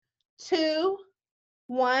two,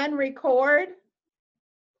 one, record.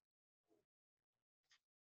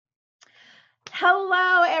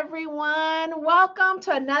 Hello, everyone. Welcome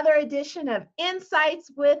to another edition of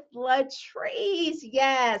Insights with Latrice.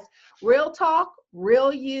 Yes, real talk,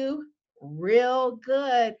 real you, real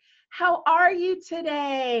good. How are you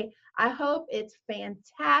today? I hope it's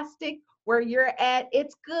fantastic where you're at.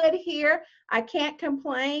 It's good here. I can't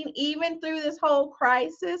complain, even through this whole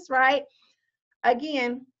crisis, right?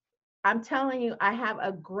 Again, I'm telling you, I have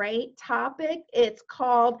a great topic. It's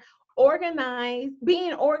called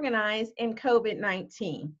being organized in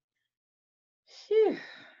COVID-19. Phew.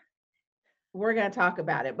 We're going to talk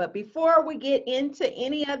about it. But before we get into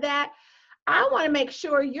any of that, I want to make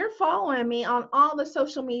sure you're following me on all the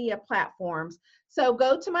social media platforms. So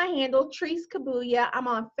go to my handle, Treese Kabuya. I'm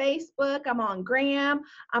on Facebook, I'm on Gram,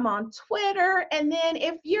 I'm on Twitter. And then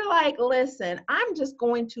if you're like, listen, I'm just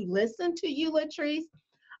going to listen to you, Latrice,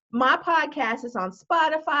 my podcast is on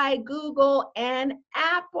Spotify, Google, and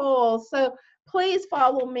Apple. So please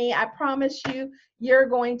follow me. I promise you, you're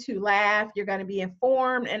going to laugh, you're going to be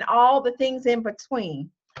informed, and all the things in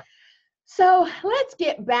between. So let's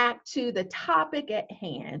get back to the topic at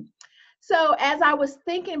hand. So as I was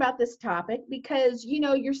thinking about this topic, because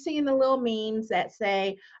you're seeing the little memes that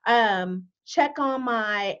say, check on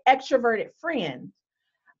my extroverted friends.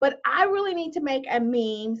 But I really need to make a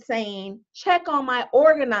meme saying, check on my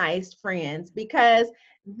organized friends, because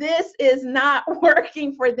this is not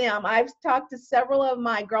working for them. I've talked to several of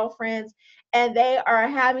my girlfriends and they are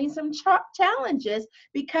having some challenges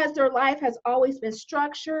because their life has always been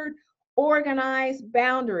structured, organized,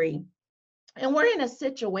 boundary. And we're in a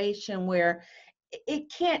situation where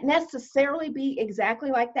it can't necessarily be exactly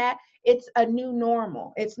like that. It's a new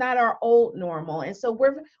normal. It's not our old normal. And so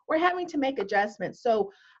we're having to make adjustments.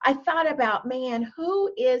 So I thought about, man,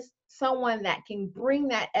 who is someone that can bring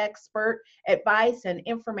that expert advice and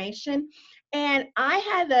information? And I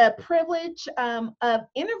had the privilege of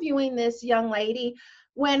interviewing this young lady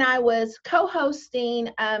when I was co-hosting,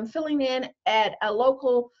 filling in at a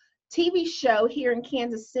local TV show here in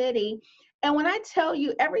Kansas City. And when I tell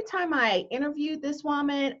you, every time I interviewed this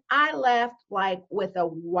woman, I left like with a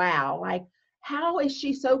wow, like, how is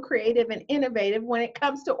she so creative and innovative when it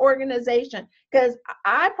comes to organization? Because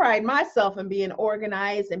I pride myself in being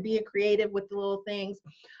organized and being creative with the little things.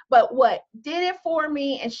 But what did it for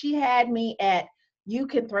me, and she had me at, you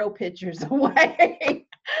can throw pictures away.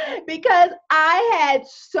 Because I had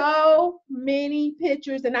so many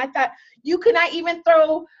pictures and I thought, you could not even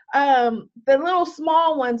throw the little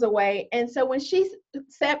small ones away. And so when she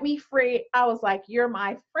set me free, I was like, you're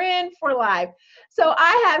my friend for life. So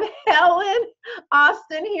I have Helen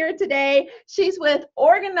Austin here today. She's with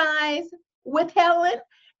Organize with Helen.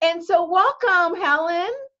 And so welcome,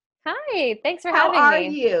 Helen. Hi, thanks for How having are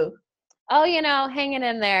me. you? Oh, hanging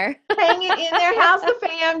in there. Hanging in there. How's the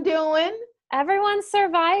fam doing? Everyone's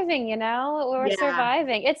surviving, we're Yeah.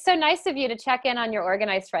 surviving. It's so nice of you to check in on your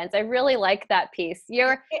organized friends. I really like that piece.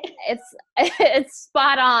 It's it's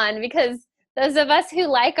spot on, because those of us who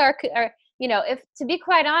like our if, to be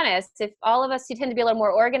quite honest, if all of us who tend to be a little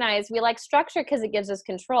more organized, we like structure because it gives us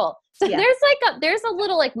control. So Yeah. there's a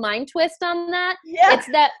little like mind twist on that. Yeah. It's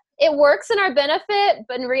that it works in our benefit,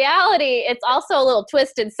 but in reality, it's also a little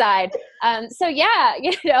twisted side. So yeah,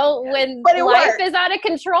 when But it life works. is out of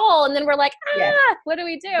control and then we're like, Yes. what do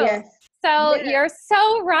we do? Yes. So Yes. you're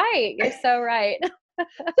so right. You're so right.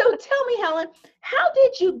 So tell me, Helen, how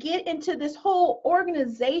did you get into this whole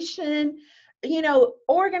organization,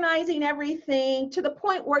 organizing everything to the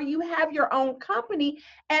point where you have your own company?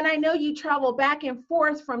 And I know you travel back and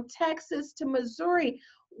forth from Texas to Missouri.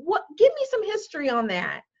 Give me some history on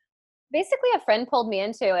that. Basically, a friend pulled me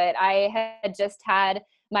into it. I had just had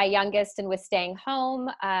my youngest and was staying home,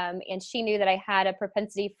 and she knew that I had a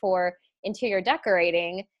propensity for interior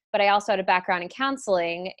decorating, but I also had a background in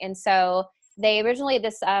counseling. And so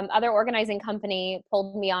this other organizing company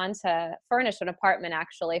pulled me on to furnish an apartment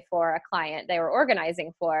actually for a client they were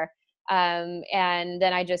organizing for. And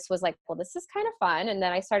then I just was like, well, this is kind of fun. And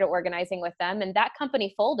then I started organizing with them, and that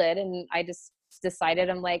company folded, and I just decided,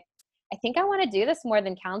 I'm like, I think I want to do this more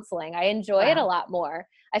than counseling. I enjoy it a Wow. lot more.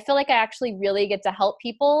 I feel like I actually really get to help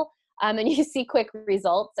people, and you see quick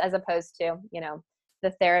results as opposed to,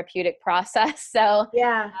 the therapeutic process. So,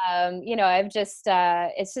 Yeah. I've just,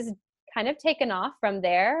 it's just kind of taken off from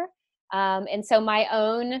there. And so my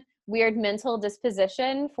own weird mental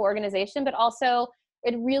disposition for organization, but also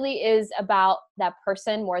it really is about that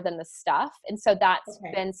person more than the stuff. And so that's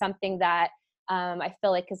Okay. been something that I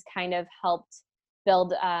feel like has kind of helped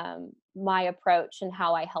build my approach and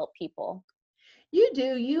how I help people. You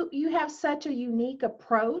do. You have such a unique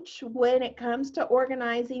approach when it comes to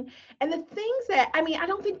organizing. And the things that, I mean, I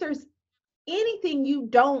don't think there's anything you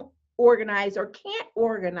don't organize or can't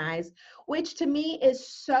organize, which to me is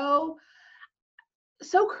so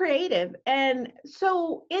creative. And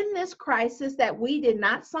so in this crisis that we did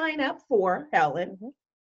not sign up for, Helen, Mhm.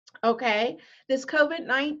 okay, this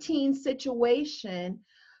COVID-19 situation,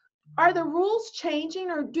 are the rules changing,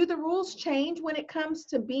 or do the rules change when it comes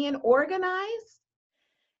to being organized?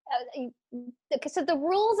 So the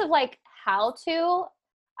rules of like how to,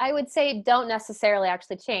 I would say, don't necessarily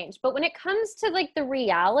actually change. But when it comes to like the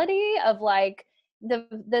reality of like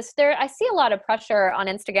this, there, I see a lot of pressure on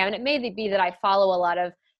Instagram, and it may be that I follow a lot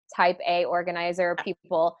of type A organizer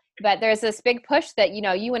people, but there's this big push that, you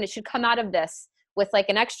know, you and it should come out of this with like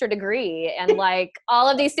an extra degree and like all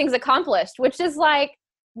of these things accomplished, which is like,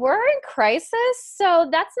 we're in crisis, so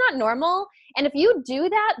that's not normal. And if you do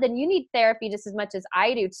that, then you need therapy just as much as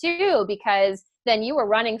I do too, because then you were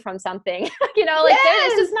running from something, you know, like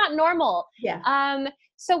it's Yes. just not normal. Yeah.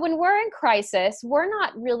 So when we're in crisis, we're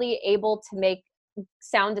not really able to make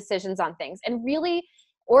sound decisions on things, and really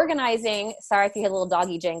organizing. Sorry if you hear little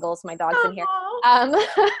doggy jangles, my dog's in here. Oh, Um,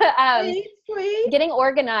 um, sweet, sweet. Getting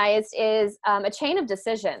organized is a chain of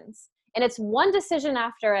decisions, and it's one decision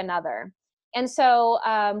after another. And so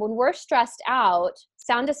when we're stressed out,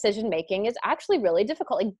 sound decision making is actually really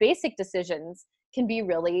difficult. Like basic decisions can be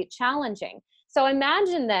really challenging. So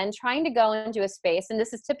imagine then trying to go into a space, and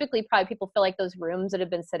this is typically probably people feel like those rooms that have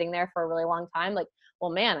been sitting there for a really long time, like,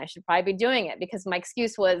 well, man, I should probably be doing it because my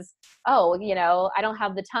excuse was, oh, you know, I don't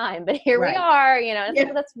have the time. But here we Right. are, you know,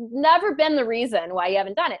 Yeah. that's never been the reason why you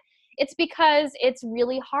haven't done it. It's because it's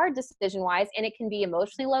really hard decision wise, and it can be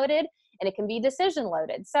emotionally loaded and it can be decision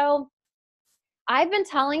loaded. So I've been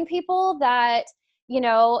telling people that, you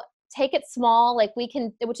know, take it small, like we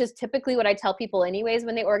can, which is typically what I tell people anyways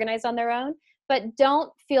when they organize on their own, but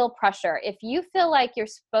don't feel pressure. If you feel like you're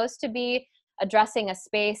supposed to be addressing a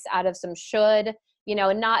space out of some should, you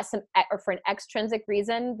know, not some or for an extrinsic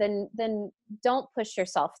reason, then don't push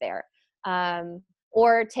yourself there.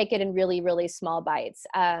 Or take it in really, really small bites.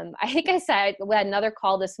 I think I said, we had another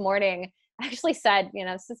call this morning. I actually said, you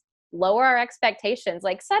know, this is lower our expectations,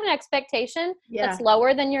 like set an expectation Yeah. that's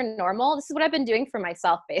lower than your normal. This is what I've been doing for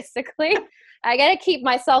myself, basically. I got to keep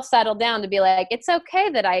myself settled down to be like, it's okay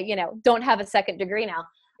that I, you know, don't have a second degree now.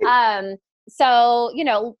 So, you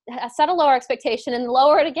know, set a lower expectation and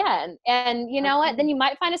lower it again. And you know what, Okay. then you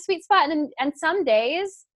might find a sweet spot. And some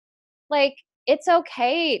days, like, it's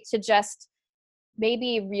okay to just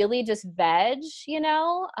maybe really just veg, you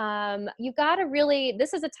know. You got to really,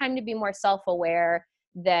 this is a time to be more self-aware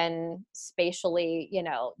than spatially, you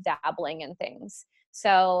know, dabbling in things.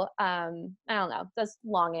 So I don't know, that's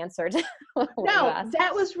long answer to what you No, asked.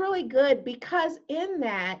 that was really good because in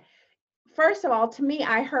that, first of all, to me,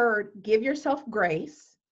 I heard give yourself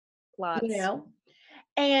grace, you Lots. know,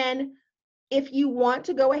 and if you want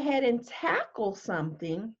to go ahead and tackle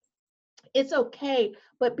something, it's okay,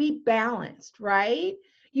 but be balanced, right?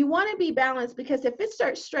 You want to be balanced because if it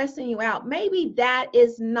starts stressing you out, maybe that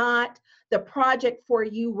is not the project for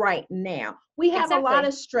you right now. We have a lot Exactly.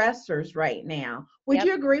 of stressors right now. Would Yep.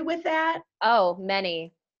 you agree with that? Oh,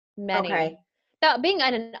 many, many. Okay. That being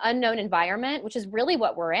in an unknown environment, which is really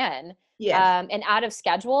what we're in, Yes. and out of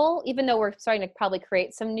schedule, even though we're starting to probably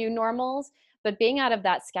create some new normals, but being out of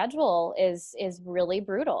that schedule is really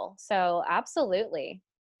brutal. So absolutely.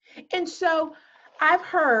 And so I've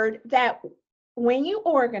heard that when you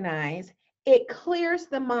organize, it clears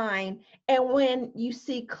the mind. And when you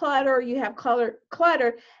see clutter, you have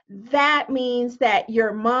clutter, that means that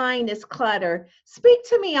your mind is cluttered. Speak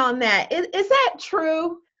to me on that. Is that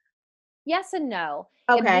true? Yes and no.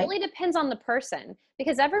 It Okay. really depends on the person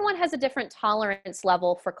because everyone has a different tolerance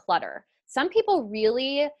level for clutter. Some people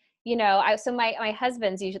really, you know, so my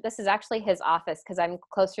husband's usually, this is actually his office because I'm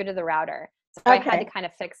closer to the router. So I had to Okay. kind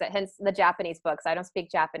of fix it. Hence the Japanese books. I don't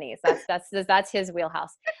speak Japanese. That's his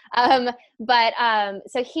wheelhouse.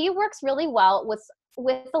 So he works really well with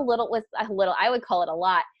a little. I would call it a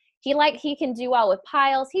lot. He can do well with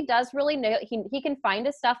piles. He does really know he can find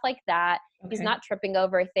his stuff like that. He's Okay. not tripping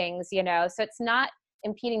over things, you know, so it's not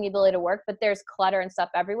impeding the ability to work, but there's clutter and stuff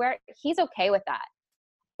everywhere. He's okay with that.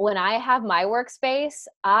 When I have my workspace,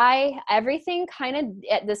 everything kind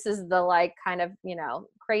of, this is the like kind of, you know,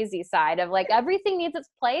 crazy side of like everything needs its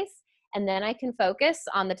place, and then I can focus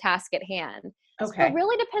on the task at hand. So it Okay.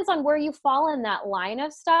 really depends on where you fall in that line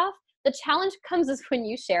of stuff. The challenge comes is when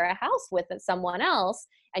you share a house with someone else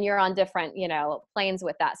and you're on different, you know, planes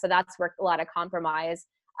with that. So that's where a lot of compromise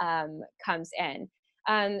comes in.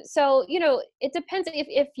 So, it depends.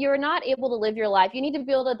 If you're not able to live your life, you need to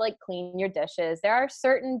be able to like clean your dishes. There are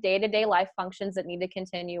certain day-to-day life functions that need to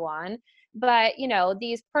continue on. But,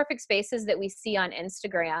 these perfect spaces that we see on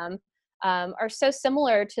Instagram are so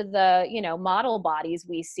similar to the, model bodies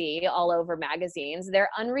we see all over magazines. They're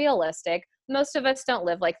unrealistic. Most of us don't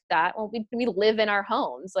live like that. Well, we live in our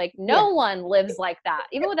homes. Like Yeah. no one lives like that.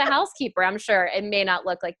 Even with a housekeeper, I'm sure it may not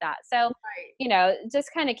look like that. So,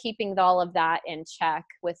 just kind of keeping all of that in check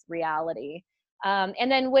with reality.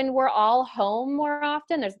 And then when we're all home more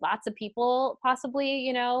often, there's lots of people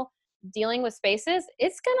possibly, dealing with spaces.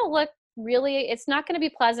 It's going to look it's not going to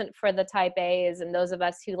be pleasant for the type A's and those of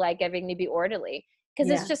us who like everything to be orderly,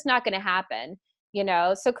 because it's Yeah. just not going to happen.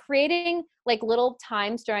 So creating like little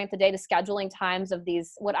times during the day, to scheduling times of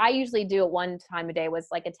these, what I usually do at one time a day was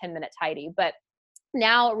like a 10-minute tidy, but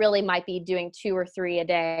now it really might be doing 2 or 3 a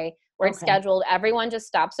day where it's Okay. scheduled. Everyone just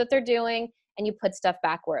stops what they're doing and you put stuff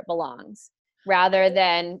back where it belongs, rather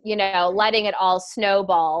than, letting it all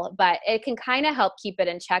snowball. But it can kind of help keep it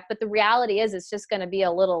in check. But the reality is it's going to be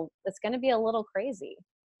a little crazy.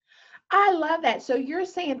 I love that. So you're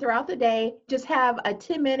saying throughout the day, just have a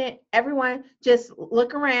 10-minute, everyone just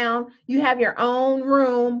look around. You have your own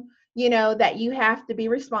room, that you have to be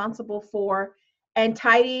responsible for and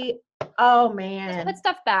tidy. Oh Just put man,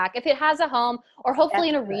 stuff back if it has a home, or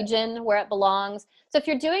hopefully that's in a good. region where it belongs. So if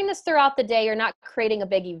you're doing this throughout the day, you're not creating a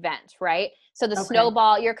big event, right? So the Okay.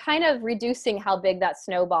 snowball, you're kind of reducing how big that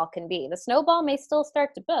snowball can be. The snowball may still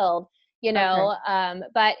start to build, Okay.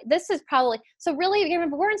 but this is probably, so really, you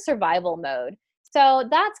remember, we're in survival mode. So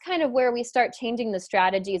that's kind of where we start changing the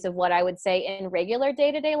strategies of what I would say in regular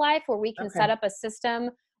day-to-day life, where we can Okay. set up a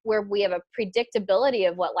system where we have a predictability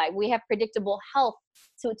of what life, we have predictable health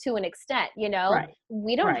to an extent. Right.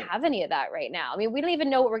 We don't Right. have any of that right now. I mean, we don't even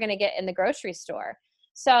know what we're going to get in the grocery store.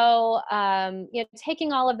 So,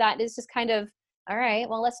 taking all of that is just kind of, all right,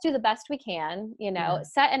 well, let's do the best we can, Yeah.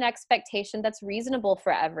 set an expectation that's reasonable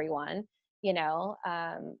for everyone,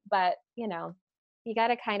 but, we got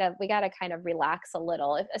to kind of relax a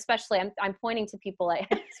little, especially I'm pointing to people like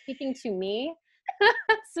speaking to me.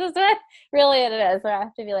 So that really it is. I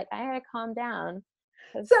have to be like, I gotta calm down,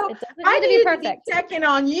 because So it doesn't need to be I need to be perfect. checking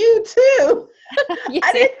on you too. You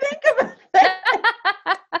I too. didn't think about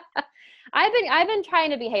that. I've been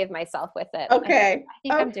trying to behave myself with it. Okay.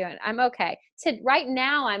 I think I'm okay. Right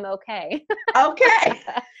now I'm okay. Okay.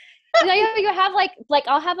 You have like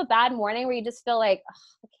I'll have a bad morning where you just feel like, "Ugh,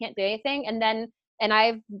 I can't do anything," and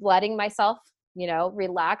I'm letting myself,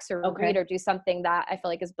 relax or read Okay. or do something that I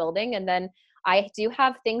feel like is building, and then I do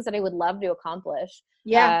have things that I would love to accomplish.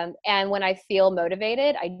 Yeah. And when I feel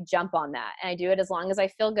motivated, I jump on that and I do it as long as I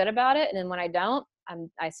feel good about it. And then when I don't,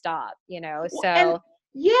 I stop. And So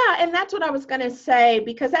yeah, and that's what I was going to say,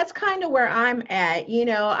 because that's kind of where I'm at.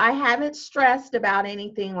 I haven't stressed about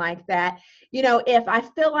anything like that. If I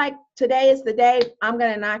feel like today is the day I'm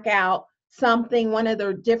going to knock out something, one of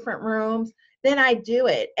the different rooms, then I do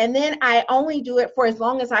it. And then I only do it for as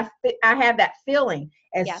long as I have that feeling.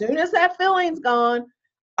 As yeah, soon as that feeling's gone,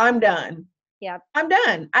 I'm done. yeah. I'm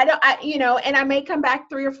done. And I may come back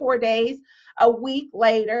 3 or 4 days, a week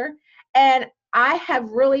later, and I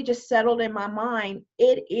have really just settled in my mind,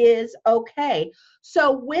 it is okay.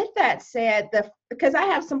 So with that said, because I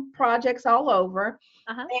have some projects all over,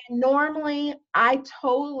 Uh-huh. and normally I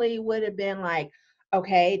totally would have been like,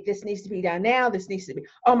 okay, this needs to be done now. This needs to be,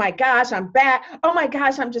 oh my gosh, I'm bad. Oh my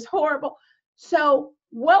gosh, I'm just horrible. So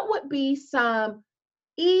what would be some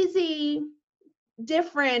easy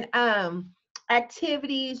different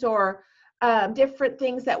activities or different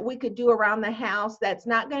things that we could do around the house that's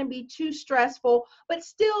not going to be too stressful, but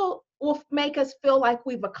still will make us feel like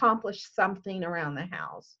we've accomplished something around the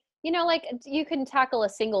house? Like you can tackle a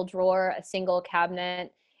single drawer, a single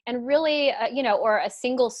cabinet, and really, or a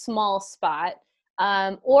single small spot.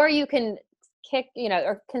 Or you can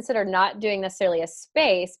or consider not doing necessarily a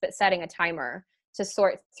space, but setting a timer to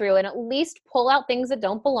sort through and at least pull out things that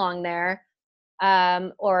don't belong there,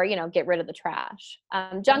 or get rid of the trash.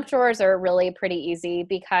 Junk drawers are really pretty easy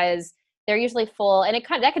because they're usually full, and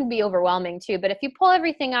that can be overwhelming too. But if you pull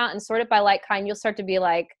everything out and sort it by like kind, you'll start to be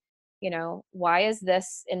like, why is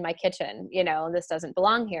this in my kitchen? This doesn't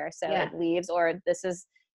belong here. So Yeah. it leaves, or this is,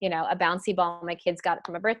 a bouncy ball my kids got it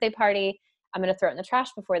from a birthday party. I'm going to throw it in the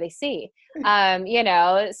trash before they see. So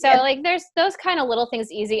Yeah. like there's those kind of little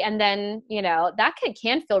things easy. And then, that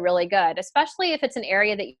can feel really good, especially if it's an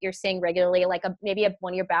area that you're seeing regularly, like maybe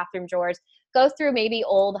one of your bathroom drawers. Go through maybe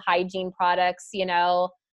old hygiene products,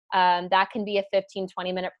 that can be a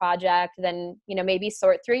 15-20 minute project. Then, maybe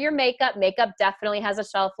sort through your makeup. Makeup definitely has a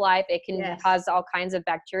shelf life. It can Yes. cause all kinds of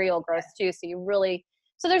bacterial growth too. So you really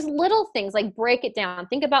So there's little things, like break it down.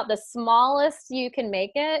 Think about the smallest you can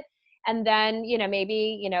make it. And then,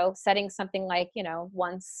 maybe, setting something like,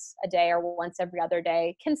 once a day or once every other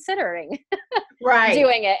day, considering Right.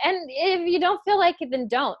 doing it. And if you don't feel like it, then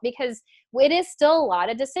don't, because it is still a lot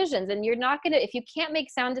of decisions, and you're not going to, if you can't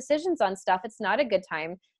make sound decisions on stuff, it's not a good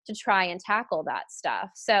time to try and tackle that stuff.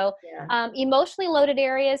 So Yeah. emotionally loaded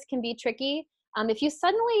areas can be tricky. If you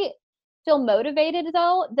suddenly feel motivated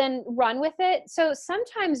though, then run with it. So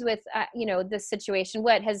sometimes with, this situation,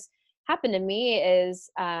 what has happened to me is,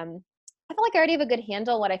 I feel like I already have a good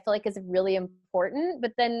handle on what I feel like is really important,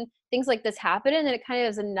 but then things like this happen, and then it kind of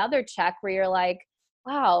is another check where you're like,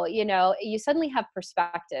 wow, you suddenly have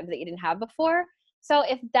perspective that you didn't have before. So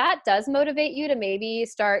if that does motivate you to maybe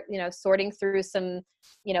start, sorting through some,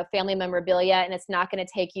 family memorabilia, and it's not going to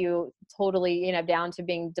take you totally, down to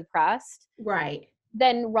being depressed, Right.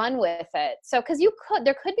 then run with it. So, because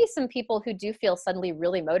there could be some people who do feel suddenly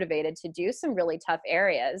really motivated to do some really tough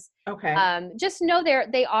areas. Okay. Just know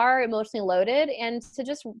they are emotionally loaded, and to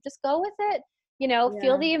just go with it. Feel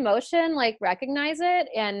Yeah. the emotion, like recognize it,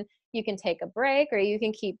 and you can take a break or you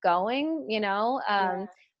can keep going. Yeah.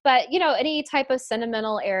 But any type of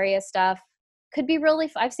sentimental area stuff could be really.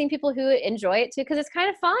 I've seen people who enjoy it too, because it's kind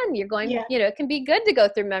of fun. You're going, Yeah. it can be good to go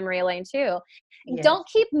through memory lane too. Yes. Don't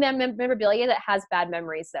keep memorabilia that has bad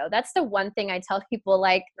memories, though. That's the one thing I tell people,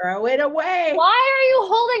 like, Throw it away. why are you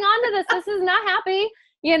holding on to this? This is not happy,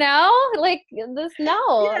 like this,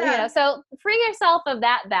 no, Yeah. so free yourself of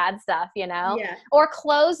that bad stuff, Yeah. or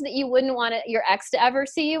clothes that you wouldn't want your ex to ever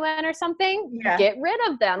see you in or something. Yeah. Get rid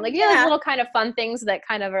of them. Like, those Yeah. little kind of fun things that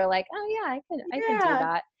kind of are like, oh yeah, I can do Yeah.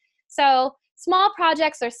 that. So small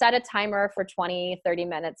projects, or set a timer for 20-30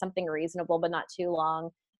 minutes, something reasonable but not too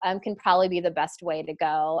long, can probably be the best way to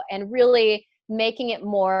go, and really making it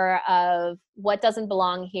more of what doesn't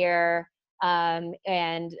belong here,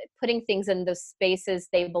 and putting things in those spaces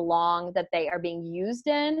they belong, that they are being used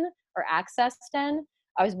in or accessed in,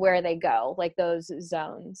 is where they go, like those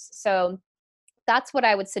zones. So that's what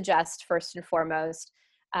I would suggest first and foremost.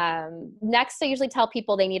 Next, I usually tell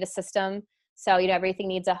people they need a system. So, everything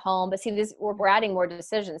needs a home. But see, we're adding more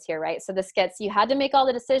decisions here, right? So you had to make all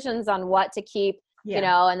the decisions on what to keep,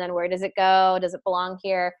 Yeah. and then where does it go? Does it belong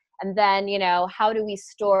here? And then, how do we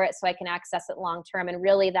store it so I can access it long term? And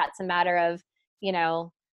really, that's a matter of,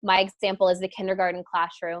 my example is the kindergarten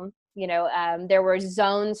classroom. There were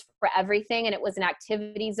zones for everything, and it was an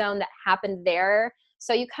activity zone that happened there.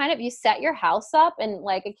 So you set your house up in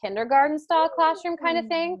like a kindergarten style classroom kind of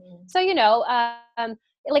thing. Mm. So,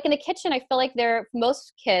 like in the kitchen, I feel like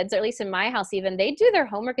most kids, or at least in my house even, they do their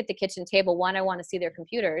homework at the kitchen table. One, I want to see their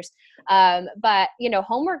computers. But,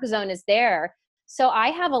 homework zone is there. So I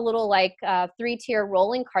have a little like 3-tier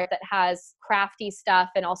rolling cart that has crafty stuff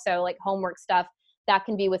and also like homework stuff that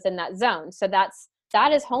can be within that zone. So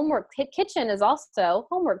that is homework. Kitchen is also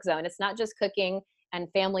homework zone. It's not just cooking and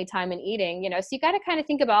family time and eating, so you got to kind of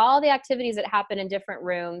think about all the activities that happen in different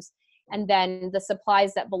rooms, and then the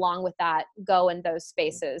supplies that belong with that go in those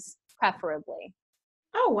spaces, preferably.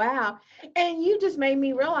 Oh, wow. And you just made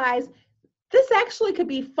me realize this actually could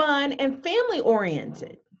be fun and family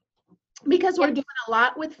oriented, because we're Yep. doing a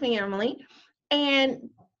lot with family, and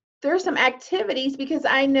there's some activities, because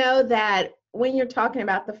I know that when you're talking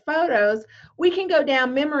about the photos, we can go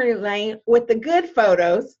down memory lane with the good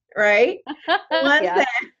photos, right? Ones Yeah.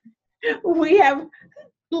 that we have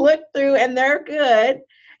looked through and they're good,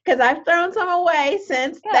 because I've thrown some away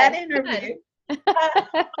since that Good. interview.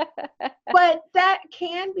 Good. But that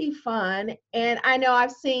can be fun. And I know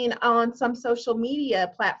I've seen on some social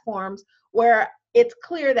media platforms where it's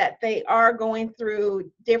clear that they are going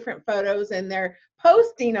through different photos and they're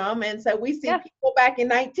posting them. And so we see Yeah. people back in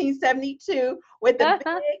 1972 with the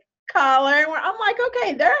big collar. And I'm like,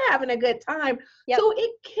 okay, they're having a good time. Yep. So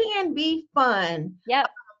it can be fun Yep.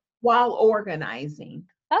 while organizing.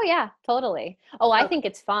 Oh yeah, totally. Oh, I Okay. think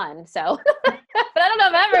it's fun. So, but I don't know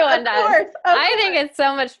if everyone Of does. course, of I think course. it's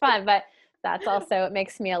so much fun, but that's also, it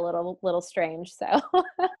makes me a little strange. So,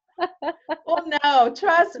 Well, no,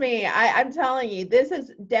 trust me. I'm telling you, this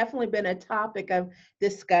has definitely been a topic of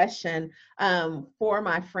discussion for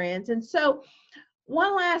my friends. And so,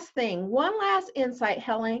 one last thing, one last insight,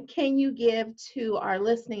 Helen, can you give to our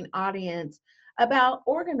listening audience about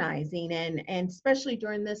organizing, and especially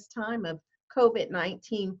during this time of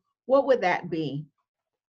COVID-19? What would that be?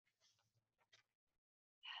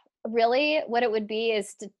 really, what it would be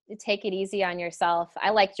is to take it easy on yourself.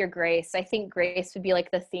 I liked your grace. I think grace would be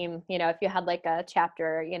like the theme, if you had like a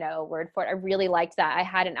chapter, word for it. I really liked that. I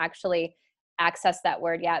hadn't actually accessed that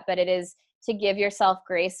word yet, but it is to give yourself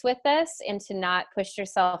grace with this and to not push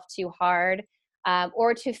yourself too hard.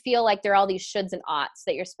 or to feel like there are all these shoulds and oughts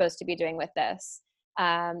that you're supposed to be doing with this.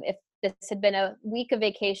 If this had been a week of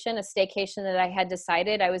vacation, a staycation that I had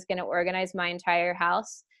decided I was going to organize my entire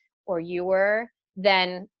house, or you were,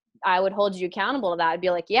 then I would hold you accountable to that. I'd be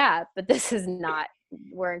like, yeah, but this is not,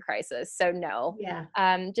 we're in crisis. So no, Yeah.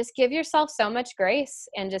 just give yourself so much grace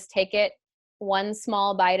and just take it one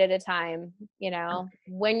small bite at a time,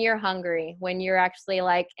 when you're hungry, when you're actually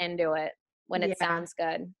like into it, when it Yeah. sounds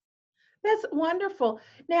good. That's wonderful.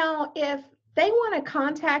 Now, if they want to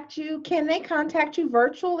contact you, can they contact you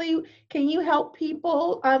virtually? Can you help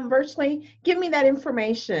people virtually? Give me that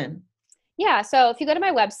information. Yeah, so if you go to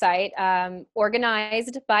my website,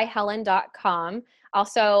 organizedbyhelen.com,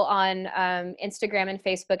 also on Instagram and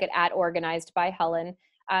Facebook at organizedbyhelen,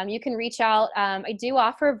 you can reach out. I do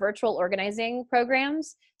offer virtual organizing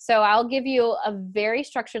programs. So I'll give you a very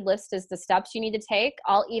structured list as the steps you need to take.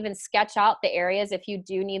 I'll even sketch out the areas if you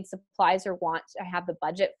do need supplies or want to have the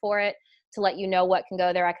budget for it to let you know what can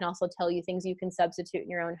go there. I can also tell you things you can substitute in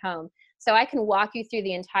your own home. So I can walk you through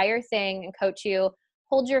the entire thing and coach you,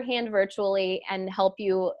 hold your hand virtually, and help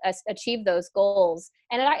you achieve those goals.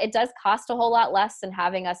 And it does cost a whole lot less than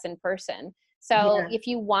having us in person. So Yeah, if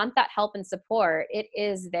you want that help and support, it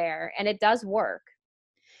is there and it does work.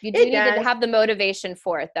 You do it need to does. have the motivation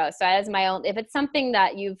for it though. So as my own, if it's something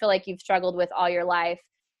that you feel like you've struggled with all your life,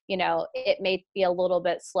 it may be a little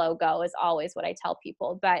bit slow go is always what I tell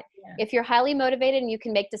people. But Yeah. if you're highly motivated and you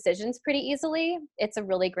can make decisions pretty easily, it's a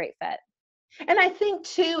really great fit. And I think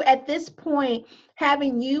too, at this point,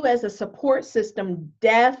 having you as a support system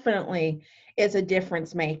definitely is a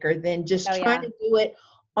difference maker than just Oh trying yeah. to do it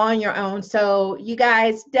on your own. So you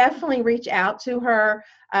guys definitely reach out to her.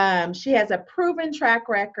 She has a proven track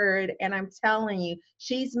record, and I'm telling you,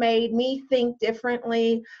 she's made me think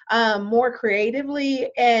differently, more creatively,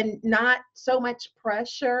 and not so much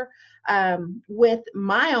pressure with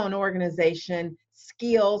my own organization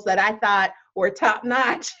skills that I thought were top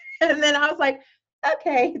notch. And then I was like,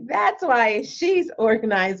 okay, that's why she's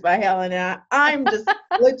organized by Helen. And I'm just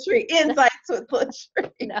Latrice, Insights with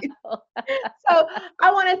Latrice. No. So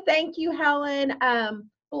I want to thank you, Helen.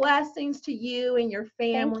 Blessings to you and your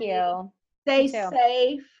Thank family. you. Stay You too.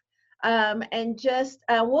 safe. And just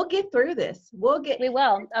we'll get through this. We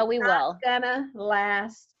will. Oh, It's we not will. gonna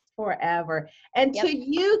last forever. And Yep. to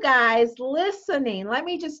you guys listening, let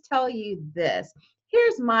me just tell you this.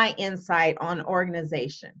 Here's my insight on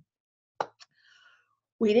organization.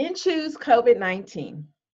 We didn't choose COVID-19.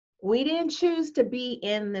 We didn't choose to be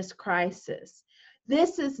in this crisis.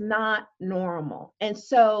 This is not normal. And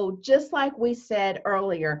so, just like we said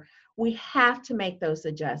earlier, we have to make those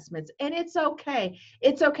adjustments. And it's okay.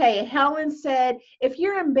 It's okay. Helen said, if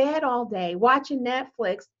you're in bed all day watching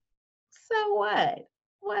Netflix, so what?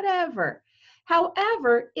 Whatever.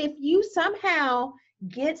 However, if you somehow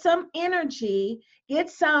get some energy,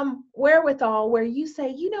 get some wherewithal where you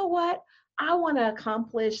say, you know what? I want to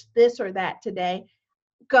accomplish this or that today,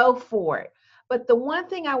 go for it. But the one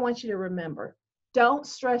thing I want you to remember, don't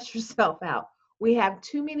stress yourself out. We have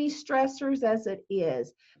too many stressors as it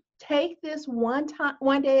is. Take this one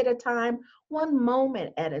day at a time, one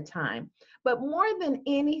moment at a time. But more than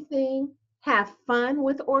anything, have fun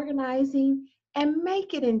with organizing and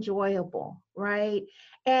make it enjoyable, right?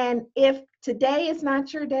 And if today is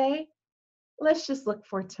not your day, let's just look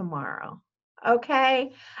for tomorrow.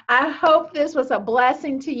 Okay. I hope this was a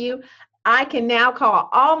blessing to you. I can now call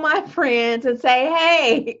all my friends and say,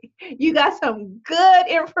 hey, you got some good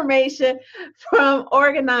information from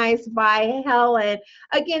Organized by Helen.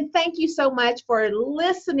 Again, thank you so much for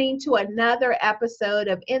listening to another episode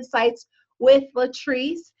of Insights with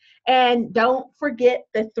Latrice. And don't forget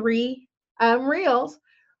the three reels: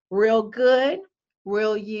 real good,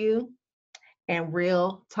 real you, and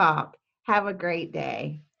real talk. Have a great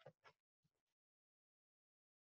day.